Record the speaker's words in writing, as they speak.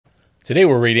Today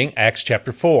we're reading Acts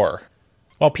chapter 4.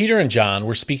 While Peter and John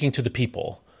were speaking to the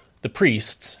people, the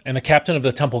priests and the captain of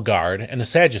the temple guard and the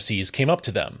Sadducees came up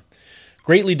to them,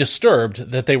 greatly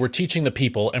disturbed that they were teaching the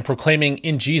people and proclaiming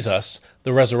in Jesus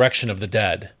the resurrection of the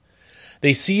dead.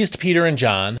 They seized Peter and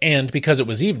John, and because it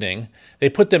was evening, they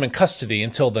put them in custody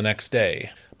until the next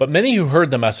day. But many who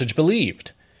heard the message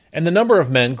believed, and the number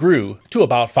of men grew to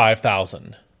about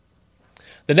 5,000.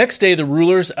 The next day the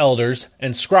rulers, elders,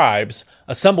 and scribes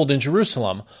assembled in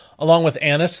Jerusalem, along with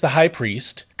Annas the high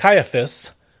priest,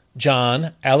 Caiaphas,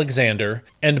 John, Alexander,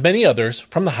 and many others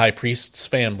from the high priest's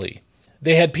family.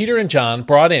 They had Peter and John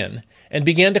brought in, and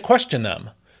began to question them.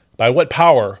 By what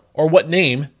power or what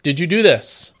name did you do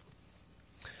this?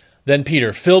 Then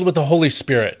Peter, filled with the Holy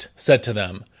Spirit, said to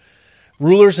them,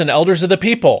 Rulers and elders of the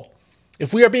people,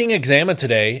 if we are being examined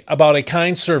today about a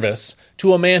kind service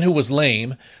to a man who was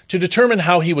lame, to determine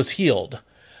how he was healed,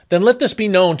 then let this be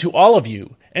known to all of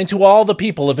you and to all the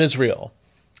people of Israel.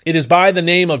 It is by the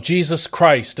name of Jesus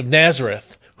Christ of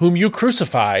Nazareth, whom you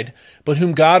crucified, but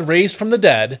whom God raised from the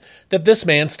dead, that this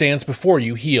man stands before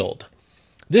you healed.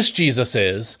 This Jesus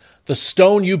is the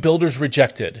stone you builders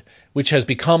rejected, which has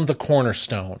become the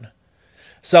cornerstone.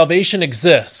 Salvation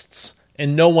exists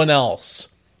in no one else,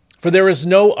 for there is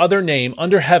no other name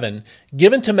under heaven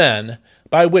given to men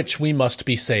by which we must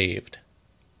be saved.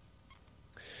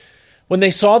 When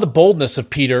they saw the boldness of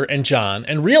Peter and John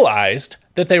and realized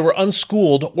that they were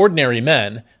unschooled, ordinary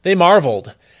men, they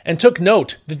marveled and took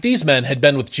note that these men had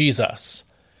been with Jesus.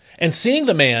 And seeing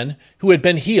the man who had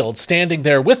been healed standing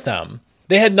there with them,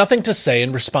 they had nothing to say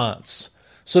in response.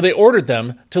 So they ordered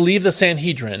them to leave the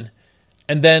Sanhedrin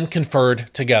and then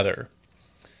conferred together.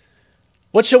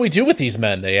 What shall we do with these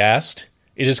men? They asked.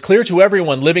 It is clear to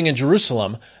everyone living in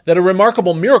Jerusalem that a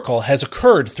remarkable miracle has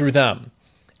occurred through them,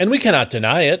 and we cannot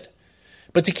deny it.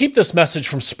 But to keep this message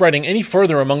from spreading any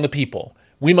further among the people,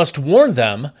 we must warn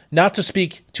them not to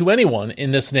speak to anyone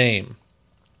in this name.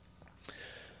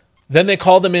 Then they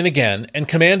called them in again and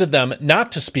commanded them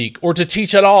not to speak or to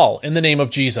teach at all in the name of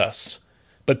Jesus.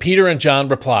 But Peter and John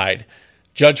replied,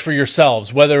 Judge for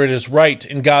yourselves whether it is right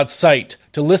in God's sight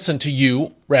to listen to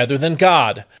you rather than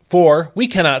God, for we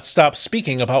cannot stop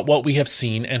speaking about what we have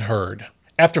seen and heard.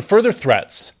 After further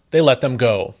threats, they let them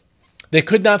go. They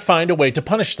could not find a way to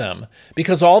punish them,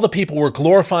 because all the people were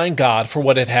glorifying God for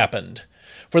what had happened.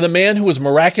 For the man who was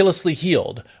miraculously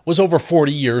healed was over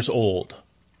 40 years old.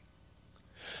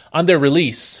 On their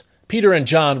release, Peter and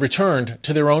John returned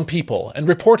to their own people and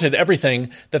reported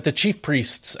everything that the chief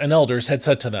priests and elders had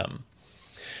said to them.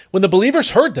 When the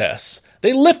believers heard this,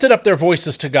 they lifted up their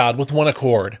voices to God with one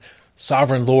accord.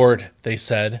 Sovereign Lord, they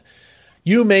said,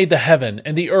 you made the heaven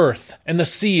and the earth and the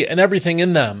sea and everything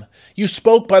in them. You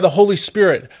spoke by the Holy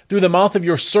Spirit through the mouth of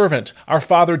your servant, our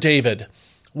father David.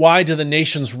 Why do the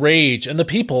nations rage and the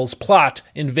peoples plot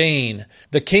in vain?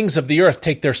 The kings of the earth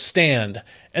take their stand,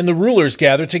 and the rulers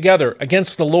gather together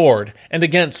against the Lord and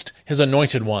against his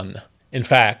anointed one. In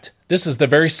fact, this is the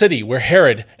very city where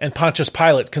Herod and Pontius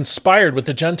Pilate conspired with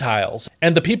the Gentiles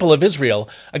and the people of Israel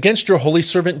against your holy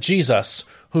servant Jesus,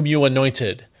 whom you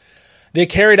anointed. They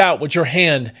carried out what your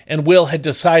hand and will had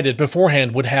decided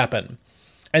beforehand would happen.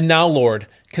 And now, Lord,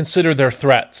 consider their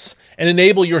threats, and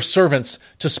enable your servants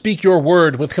to speak your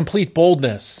word with complete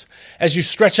boldness, as you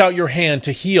stretch out your hand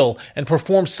to heal and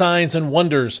perform signs and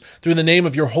wonders through the name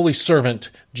of your holy servant,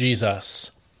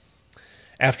 Jesus.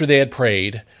 After they had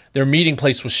prayed, their meeting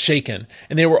place was shaken,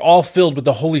 and they were all filled with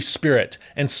the Holy Spirit,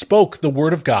 and spoke the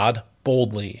word of God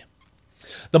boldly.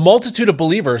 The multitude of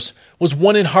believers was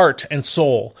one in heart and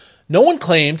soul. No one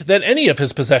claimed that any of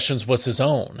his possessions was his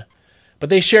own, but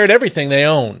they shared everything they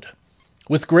owned.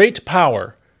 With great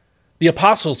power, the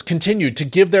apostles continued to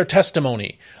give their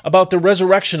testimony about the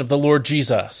resurrection of the Lord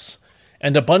Jesus,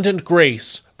 and abundant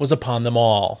grace was upon them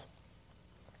all.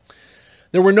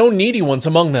 There were no needy ones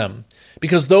among them,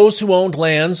 because those who owned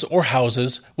lands or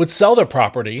houses would sell their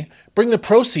property, bring the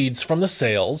proceeds from the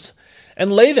sales,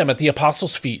 and lay them at the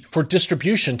apostles' feet for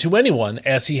distribution to anyone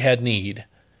as he had need.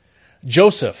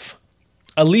 Joseph,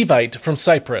 a Levite from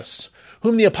Cyprus,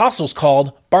 whom the apostles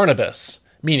called Barnabas,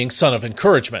 meaning son of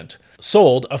encouragement,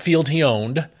 sold a field he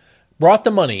owned, brought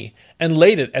the money, and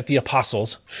laid it at the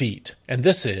apostles' feet. And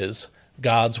this is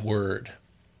God's word.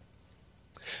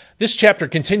 This chapter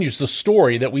continues the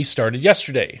story that we started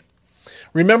yesterday.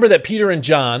 Remember that Peter and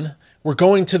John were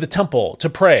going to the temple to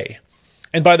pray,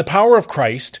 and by the power of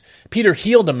Christ, Peter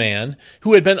healed a man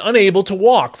who had been unable to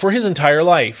walk for his entire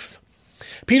life.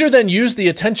 Peter then used the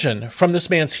attention from this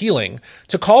man's healing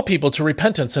to call people to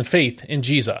repentance and faith in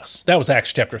Jesus. That was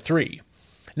Acts chapter 3.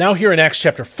 Now here in Acts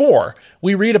chapter 4,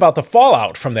 we read about the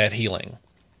fallout from that healing.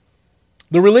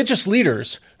 The religious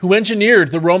leaders who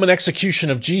engineered the Roman execution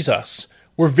of Jesus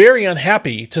were very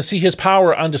unhappy to see his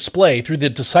power on display through the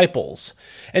disciples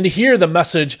and to hear the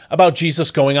message about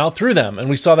Jesus going out through them, and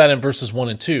we saw that in verses 1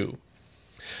 and 2.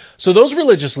 So those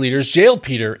religious leaders jailed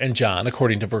Peter and John,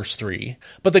 according to verse 3,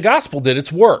 but the gospel did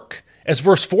its work. As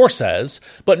verse 4 says,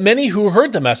 "But many who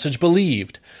heard the message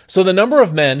believed, so the number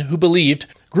of men who believed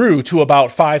grew to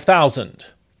about 5,000.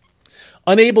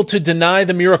 Unable to deny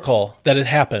the miracle that had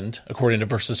happened, according to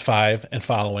verses 5 and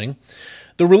following,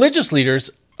 the religious leaders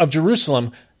of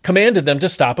Jerusalem commanded them to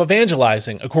stop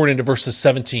evangelizing, according to verses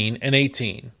 17 and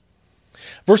 18.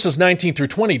 Verses 19 through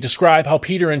 20 describe how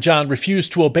Peter and John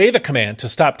refused to obey the command to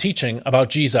stop teaching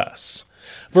about Jesus.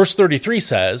 Verse 33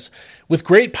 says, "With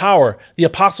great power the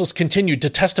apostles continued to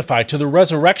testify to the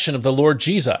resurrection of the Lord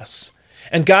Jesus,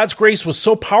 and God's grace was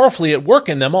so powerfully at work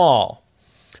in them all,"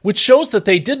 which shows that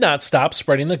they did not stop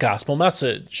spreading the gospel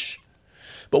message.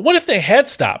 But what if they had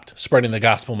stopped spreading the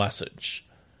gospel message?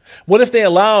 What if they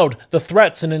allowed the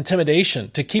threats and intimidation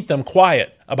to keep them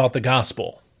quiet about the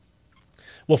gospel?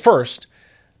 Well, first,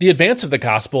 the advance of the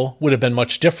gospel would have been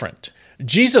much different.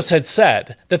 Jesus had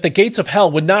said that the gates of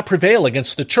hell would not prevail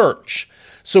against the church,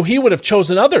 so he would have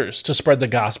chosen others to spread the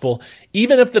gospel,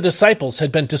 even if the disciples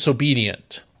had been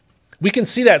disobedient. We can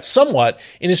see that somewhat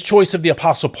in his choice of the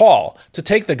Apostle Paul to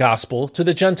take the gospel to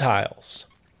the Gentiles.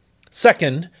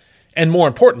 Second, and more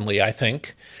importantly, I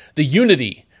think, the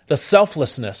unity, the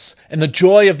selflessness, and the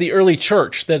joy of the early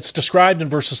church that's described in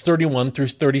verses 31 through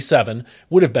 37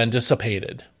 would have been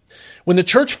dissipated. When the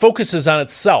church focuses on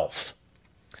itself,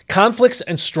 conflicts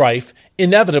and strife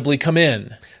inevitably come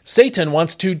in. Satan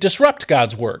wants to disrupt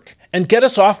God's work and get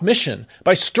us off mission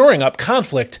by stirring up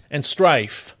conflict and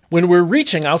strife. When we're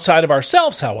reaching outside of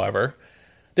ourselves, however,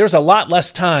 there's a lot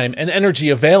less time and energy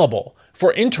available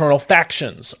for internal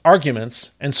factions,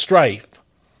 arguments, and strife.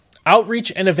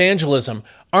 Outreach and evangelism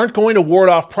aren't going to ward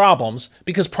off problems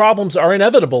because problems are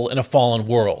inevitable in a fallen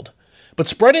world. But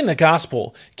spreading the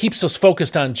gospel keeps us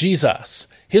focused on Jesus,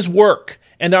 his work,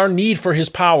 and our need for his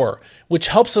power, which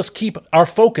helps us keep our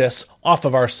focus off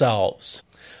of ourselves.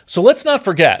 So let's not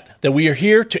forget that we are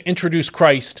here to introduce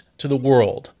Christ to the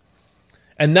world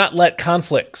and not let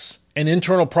conflicts and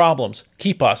internal problems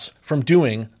keep us from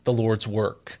doing the Lord's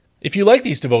work. If you like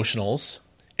these devotionals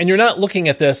and you're not looking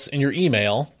at this in your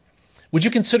email, would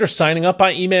you consider signing up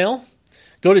by email?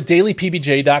 Go to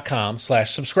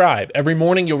dailypbj.com/subscribe. Every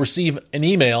morning you'll receive an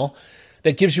email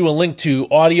that gives you a link to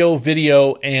audio,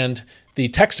 video, and the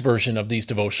text version of these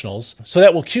devotionals, so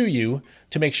that will cue you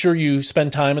to make sure you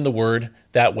spend time in the Word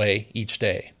that way each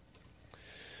day.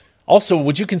 Also,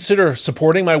 would you consider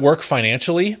supporting my work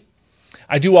financially?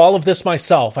 I do all of this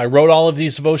myself. I wrote all of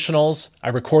these devotionals, I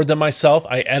record them myself,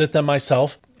 I edit them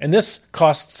myself, and this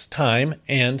costs time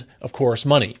and, of course,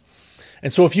 money.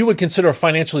 And so if you would consider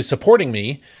financially supporting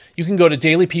me, you can go to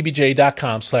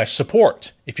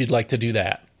dailypbj.com/support if you'd like to do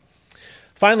that.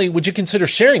 Finally, would you consider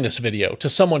sharing this video to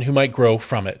someone who might grow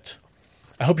from it?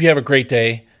 I hope you have a great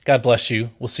day. God bless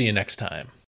you. We'll see you next time.